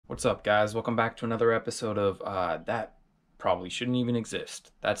What's up, guys? Welcome back to another episode of that probably shouldn't even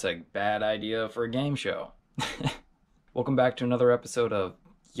exist. That's a bad idea for a game show. Welcome back to another episode of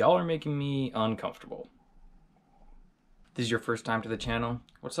Y'all Are Making Me Uncomfortable. If this is your first time to the channel,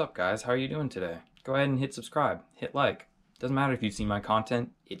 what's up, guys? How are you doing today? Go ahead and hit subscribe, hit like. Doesn't matter if you've seen my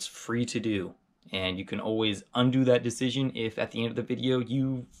content, it's free to do. And you can always undo that decision if at the end of the video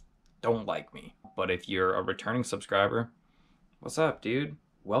you don't like me. But if you're a returning subscriber, what's up, dude?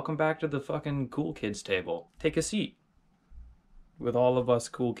 Welcome back to the fucking cool kids table. Take a seat with all of us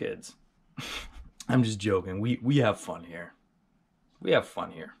cool kids. I'm just joking. We have fun here. We have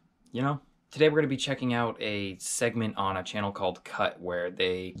fun here, you know? Today we're going to be checking out a segment on a channel called Cut, where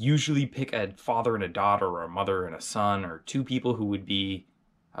they usually pick a father and a daughter, or a mother and a son, or two people who would be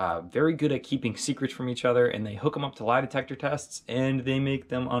very good at keeping secrets from each other, and they hook them up to lie detector tests, and they make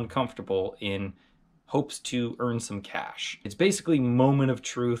them uncomfortable in hopes to earn some cash. It's basically moment of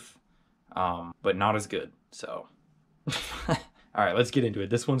truth, but not as good, so. All right, let's get into it.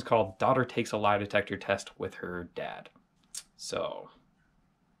 This one's called Daughter Takes a Lie Detector Test with Her Dad. So,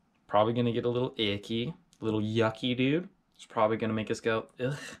 probably gonna get a little icky, a little yucky, dude. It's probably gonna make us go,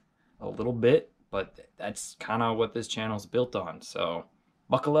 ugh, a little bit, but that's kind of what this channel's built on, so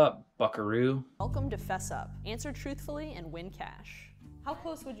buckle up, buckaroo. Welcome to Fess Up. Answer truthfully and win cash. How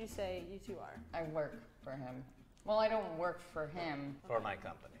close would you say you two are? I work for him. Well, I don't work for him. For my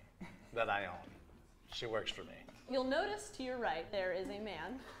company that I own. She works for me. You'll notice to your right there is a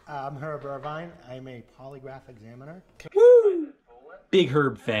man. I'm Herb Irvine. I'm a polygraph examiner. Woo! Big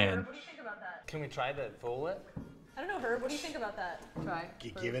Herb fan. What do you think about that? Can we try to fool it? I don't know, Herb. What do you think about that? Try.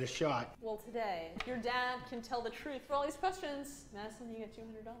 Give it a shot. Well, today, if your dad can tell the truth for all these questions, Madison, you get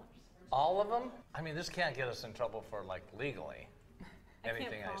 $200. All of them? I mean, this can't get us in trouble for, like, legally. I can't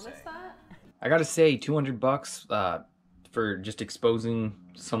Anything I promise say. that. I gotta say, $200 for just exposing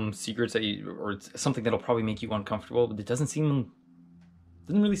some secrets that you, or something that'll probably make you uncomfortable, but it doesn't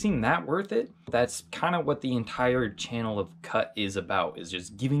really seem that worth it. That's kind of what the entire channel of Cut is about, is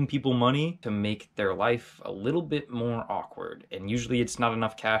just giving people money to make their life a little bit more awkward. And usually it's not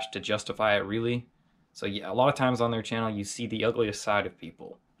enough cash to justify it, really. So yeah, a lot of times on their channel, you see the ugliest side of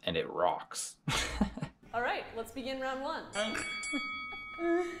people, and it rocks. All right, let's begin round one.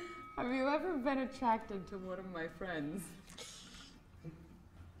 Have you ever been attracted to one of my friends?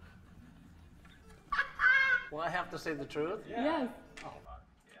 Will I have to say the truth? Yes.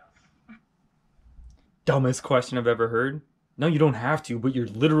 Dumbest question I've ever heard. No, you don't have to, but you're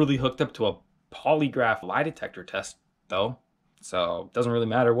literally hooked up to a polygraph lie detector test, though. So it doesn't really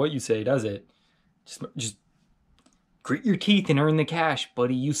matter what you say, does it? Just grit your teeth and earn the cash,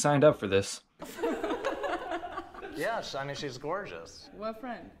 buddy. You signed up for this. Yes, I mean, she's gorgeous. What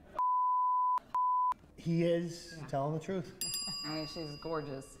friend? He is telling the truth. I mean, she's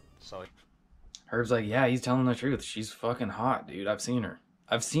gorgeous. So, Herb's like, yeah, he's telling the truth. She's fucking hot, dude. I've seen her.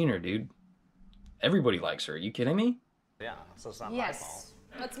 I've seen her, dude. Everybody likes her. You kidding me? yeah, so it's not my fault. Yes.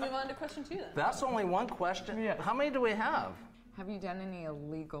 Let's move on to question two then. That's only one question? Yeah. How many do we have? Have you done any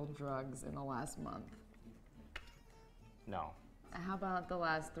illegal drugs in the last month? No. How about the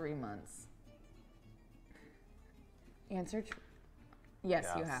last 3 months? Answer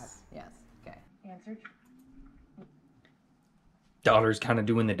yes, you Yes. have. Yes. Okay. Answer Daughter's kind of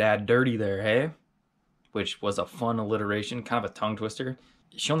doing the dad dirty there, hey? Which was a fun alliteration, kind of a tongue twister.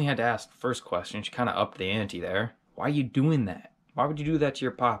 She only had to ask the first question. She kind of upped the ante there. Why are you doing that? Why would you do that to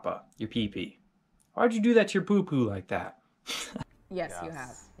your papa, your pee-pee? Why would you do that to your poo-poo like that? Yes, you Yes.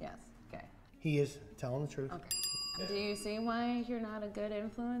 have. Yes. Okay. He is telling the truth. Okay. Do you see why you're not a good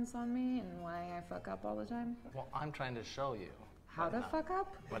influence on me and why I fuck up all the time? Well, I'm trying to show you. How to fuck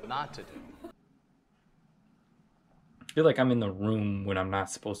up? What not to do. I feel like I'm in the room when I'm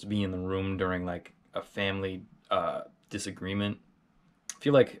not supposed to be in the room during like a family disagreement. I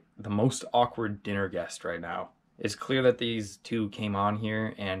feel like the most awkward dinner guest right now. It's clear that these two came on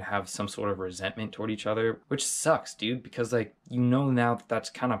here and have some sort of resentment toward each other, which sucks, dude, because like, you know now that that's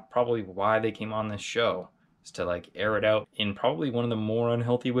kind of probably why they came on this show, is to like air it out in probably one of the more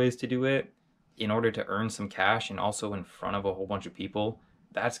unhealthy ways to do it in order to earn some cash, and also in front of a whole bunch of people.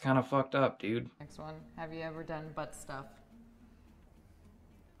 That's kind of fucked up, dude. Next one. Have you ever done butt stuff?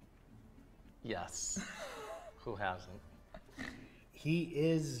 Yes. Who hasn't? He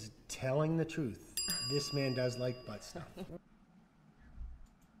is telling the truth. This man does like butt stuff.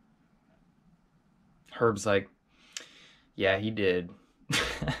 Herb's like, yeah, he did.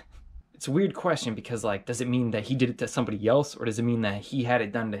 It's a weird question because, like, does it mean that he did it to somebody else, or does it mean that he had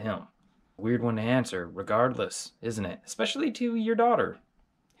it done to him? Weird one to answer, regardless, isn't it? Especially to your daughter,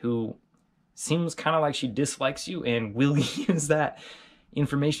 who seems kind of like she dislikes you and will use that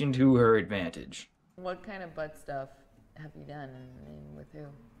information to her advantage. What kind of butt stuff have you done and with who?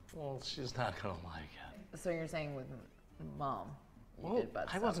 Well, she's not gonna like it. So you're saying with mom? You Well, did butt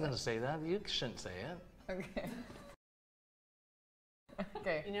I stuff wasn't gonna with- say that. You shouldn't say it. Okay.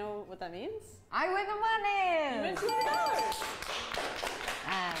 Okay. You know what that means? I win the money! Win $200.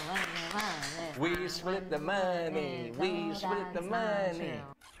 I win the money. We split the money. We split the money.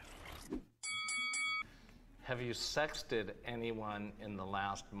 Have you sexted anyone in the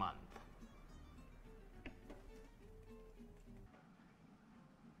last month?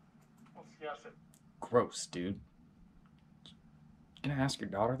 Gross, dude. Gonna ask your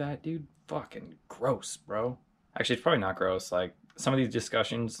daughter that, dude? Fucking gross, bro. Actually, it's probably not gross. Like, some of these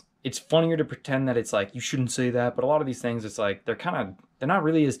discussions, it's funnier to pretend that it's like, you shouldn't say that, but a lot of these things, it's like, they're not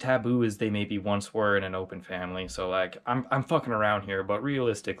really as taboo as they maybe once were in an open family. So, like, I'm fucking around here, but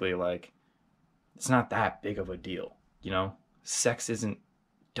realistically, like, it's not that big of a deal, you know? Sex isn't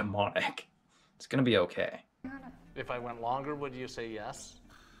demonic. It's gonna be okay. If I went longer, would you say yes?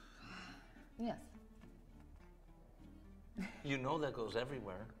 Yes. You know that goes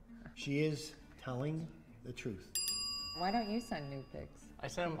everywhere. She is telling the truth. Why don't you send nude pics? I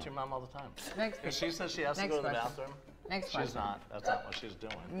send them to your mom all the time. Next If she says she has to Next go to the question. bathroom, Next she's question. not. That's not what she's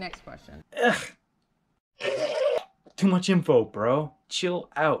doing. Next question. Too much info, bro. Chill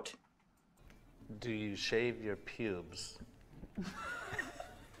out. Do you shave your pubes?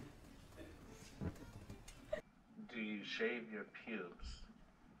 Do you shave your pubes?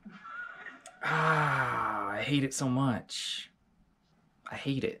 I hate it so much. I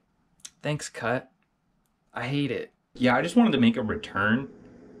hate it. Thanks, Cut. I hate it. Yeah, I just wanted to make a return.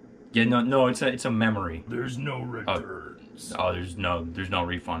 Yeah, no, it's a memory. There's no returns. Oh, there's no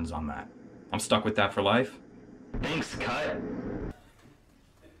refunds on that. I'm stuck with that for life. Thanks, Cut.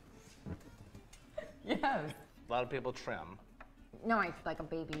 Yes. A lot of people trim. No, I like a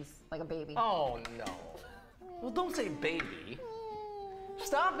baby. Oh no. Well, don't say baby.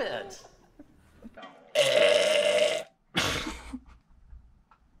 Stop it.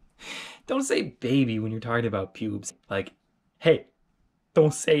 Don't say baby when you're talking about pubes. Like, hey,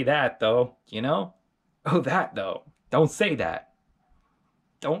 don't say that though, you know? Oh, that though. Don't say that.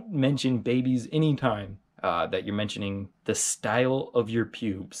 Don't mention babies anytime that you're mentioning the style of your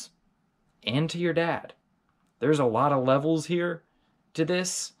pubes. And to your dad. There's a lot of levels here to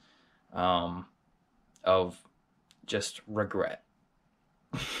this of just regret.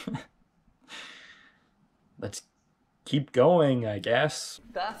 Let's keep going, I guess.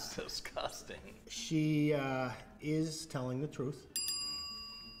 That's disgusting. She is telling the truth.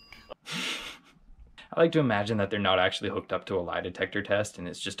 I like to imagine that they're not actually hooked up to a lie detector test and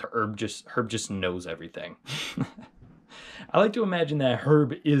it's just Herb just knows everything. I like to imagine that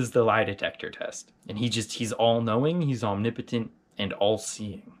Herb is the lie detector test and he's all knowing, he's omnipotent and all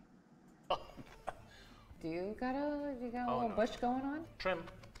seeing. Do you got a little bush going on? Trim.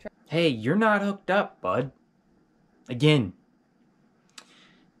 Hey, you're not hooked up, bud. Again,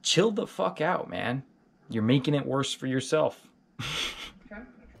 chill the fuck out, man. You're making it worse for yourself. Trim?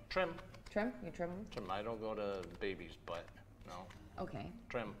 Trim. Trim? You trim them? Trim. I don't go to baby's butt. No. Okay.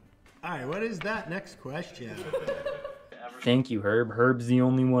 Trim. All right, what is that next question? Thank you, Herb. Herb's the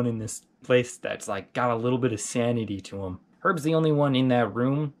only one in this place that's like got a little bit of sanity to him. Herb's the only one in that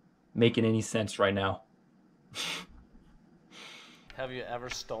room making any sense right now. Have you ever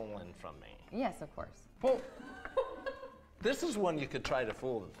stolen from me? Yes, of course. Well, this is one you could try to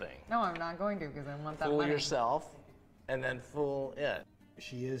fool the thing. No, I'm not going to because I want that Fool money. yourself, and then fool it.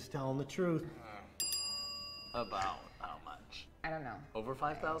 She is telling the truth. About how much? I don't know. Over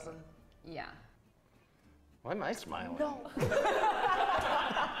 5,000? Yeah. Why am I smiling?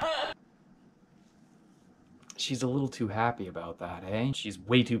 She's a little too happy about that, eh? She's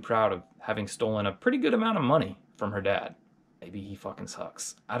way too proud of having stolen a pretty good amount of money from her dad. Maybe he fucking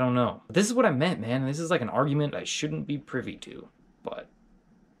sucks. I don't know. This is what I meant, man. This is like an argument I shouldn't be privy to. But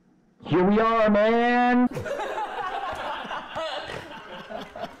here we are, man!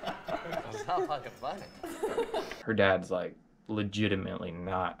 It's not fucking funny. Her dad's like legitimately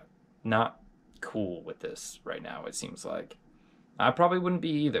not cool with this right now, it seems like. I probably wouldn't be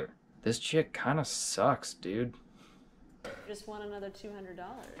either. This chick kind of sucks, dude. Just won another $200.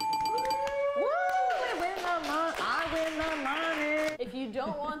 Woo! I win the money. I win the money. If you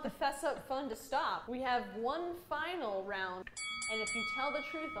don't want the Fess Up fun to stop, we have one final round. And if you tell the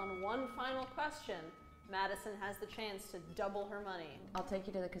truth on one final question, Madison has the chance to double her money. I'll take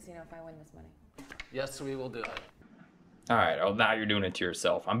you to the casino if I win this money. Yes, we will do it. Alright, oh, now you're doing it to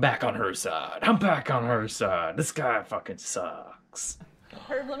yourself. I'm back on her side. This guy fucking sucks.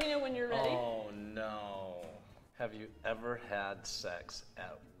 Herb, let me know when you're ready. Oh no. Have you ever had sex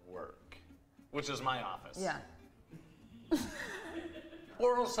at work? Which is my office. Yeah.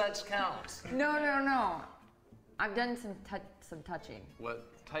 Oral sex counts. No. I've done some touching.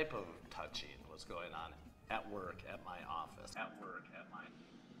 What type of touching was going on at work at my office? At work at my...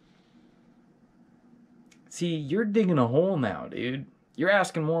 See, you're digging a hole now, dude. You're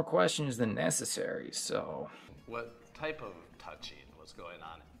asking more questions than necessary, so... What type of touching was going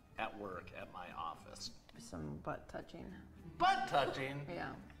on at work at my office? Some butt touching. Butt touching?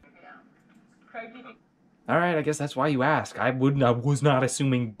 Yeah. Alright, I guess that's why you ask. I was not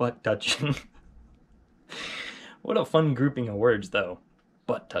assuming butt touching. What a fun grouping of words, though.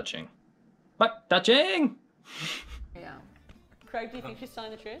 Butt touching. Butt touching! Yeah. Craig, do you think she's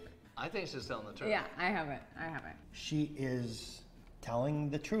telling the truth? I think she's telling the truth. Yeah, I have it. She is telling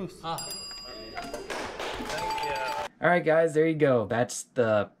the truth. Alright guys, there you go. That's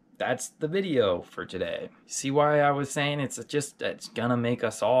the video for today. See why I was saying it's gonna make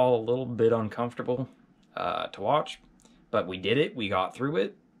us all a little bit uncomfortable to watch. But we did it, we got through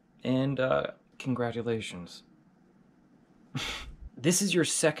it, and congratulations. This is your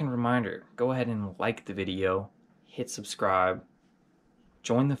second reminder. Go ahead and like the video, hit subscribe,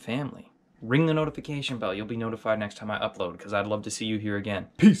 join the family. Ring the notification bell. You'll be notified next time I upload because I'd love to see you here again.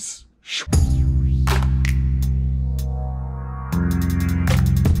 Peace.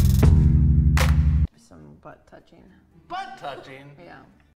 Some butt touching. Butt touching? Yeah.